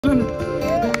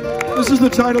something? This is the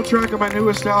title track of my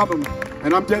newest album,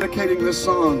 and I'm dedicating this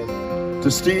song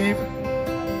to Steve,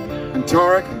 and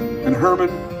Tarek, and Herman,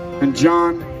 and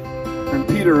John, and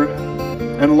Peter,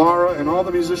 and Laura, and all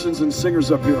the musicians and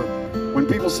singers up here. When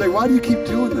people say, why do you keep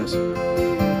doing this?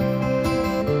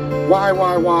 Why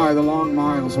the long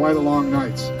miles? Why the long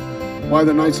nights? Why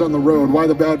the nights on the road? Why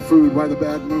the bad food? Why the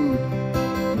bad mood?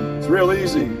 It's real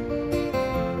easy.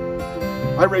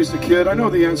 I raised a kid. I know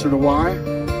the answer to why.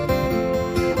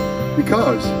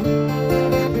 Because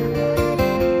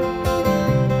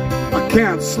I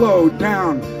can't slow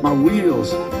down. My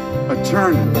wheels are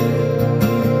turning.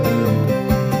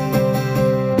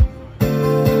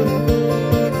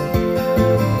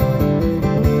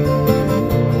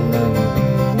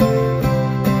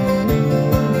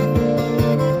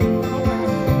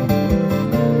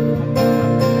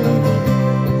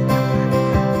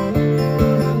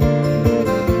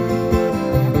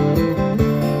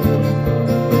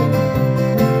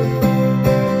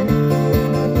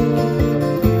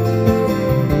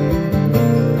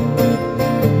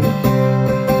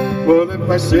 If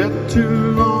I sit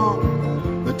too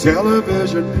long, the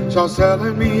television starts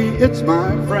telling me it's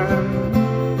my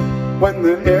friend. When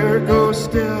the air goes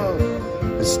still,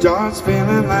 it starts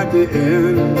feeling like the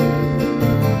end.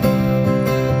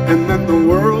 And then the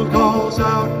world calls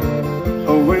out,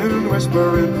 a wind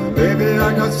whispering, baby,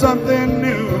 I got something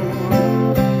new.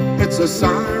 It's a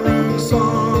siren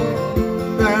song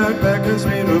that beckons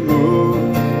me to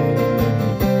move.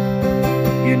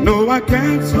 You know I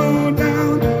can't slow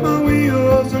down, my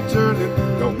wheels are turning.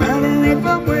 No matter if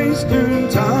I'm wasting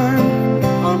time,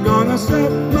 I'm gonna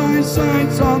set my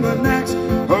sights on the next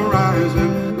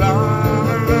horizon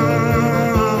line.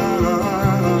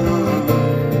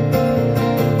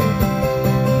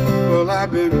 Well,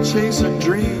 I've been chasing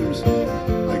dreams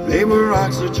like they were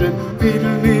oxygen,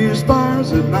 feeding these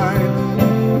bars at night.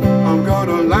 I'm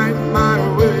gonna light my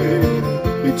way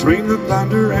between the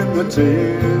thunder and the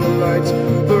taillights,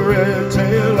 the red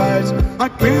taillights. I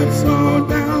can't slow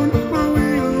down, my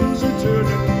wheels are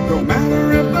turning. No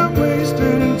matter if I'm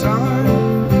wasting time,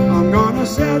 I'm gonna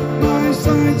set my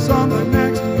sights on the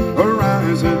next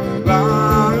horizon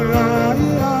line.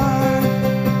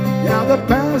 Yeah, the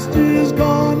past is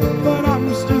gone, but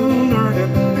I'm still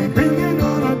learning, bringing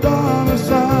on a dollar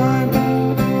sign.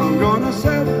 I'm gonna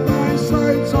set my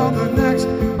sights on the next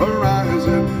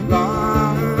horizon line.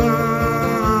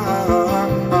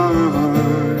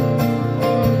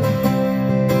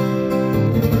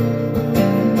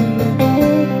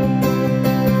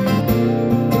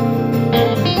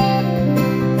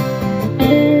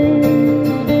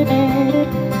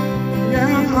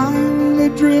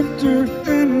 Drifter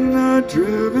and the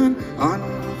driven,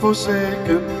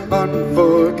 unforsaken,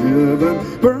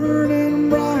 unforgiven, burning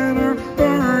brighter,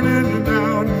 burning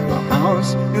down, a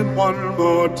house in one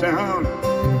more town.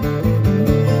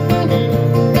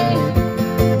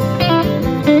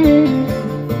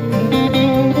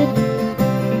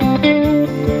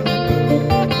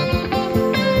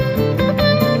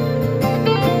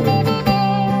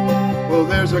 Well,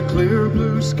 there's a clear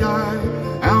blue sky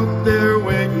out there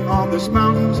waiting on this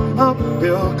mountain's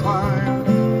uphill climb,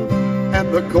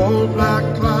 and the cold black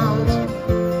clouds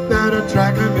that are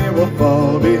tracking me will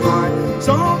fall behind,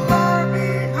 so far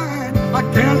behind. I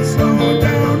can't slow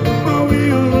down, my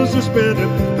wheels are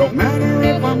spinning. No matter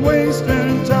if I'm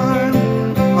wasting time,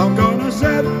 I'm gonna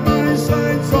set my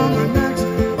sights on the next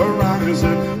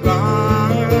horizon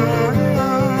line.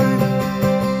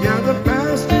 Yeah, the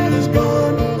past is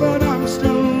gone, but I'm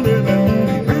still living,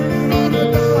 depending on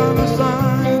a dollar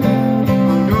sign.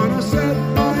 I'm gonna set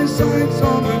my sights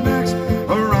on the next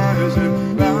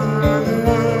horizon line.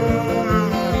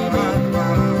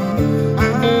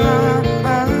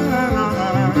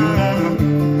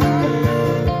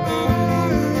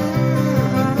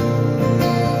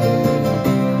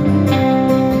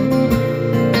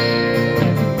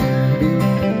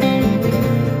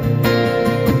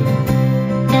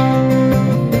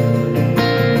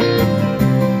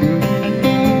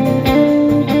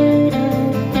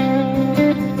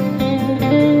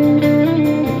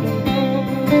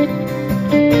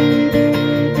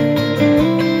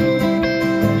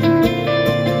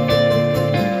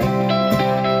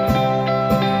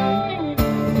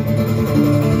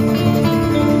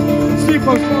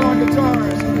 Postell on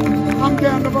guitars. I'm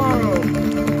Navarro.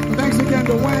 Thanks again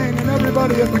to Wayne and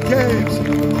everybody at the Caves.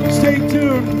 Stay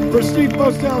tuned for Steve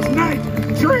Postell's Night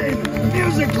Train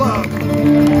Music Club.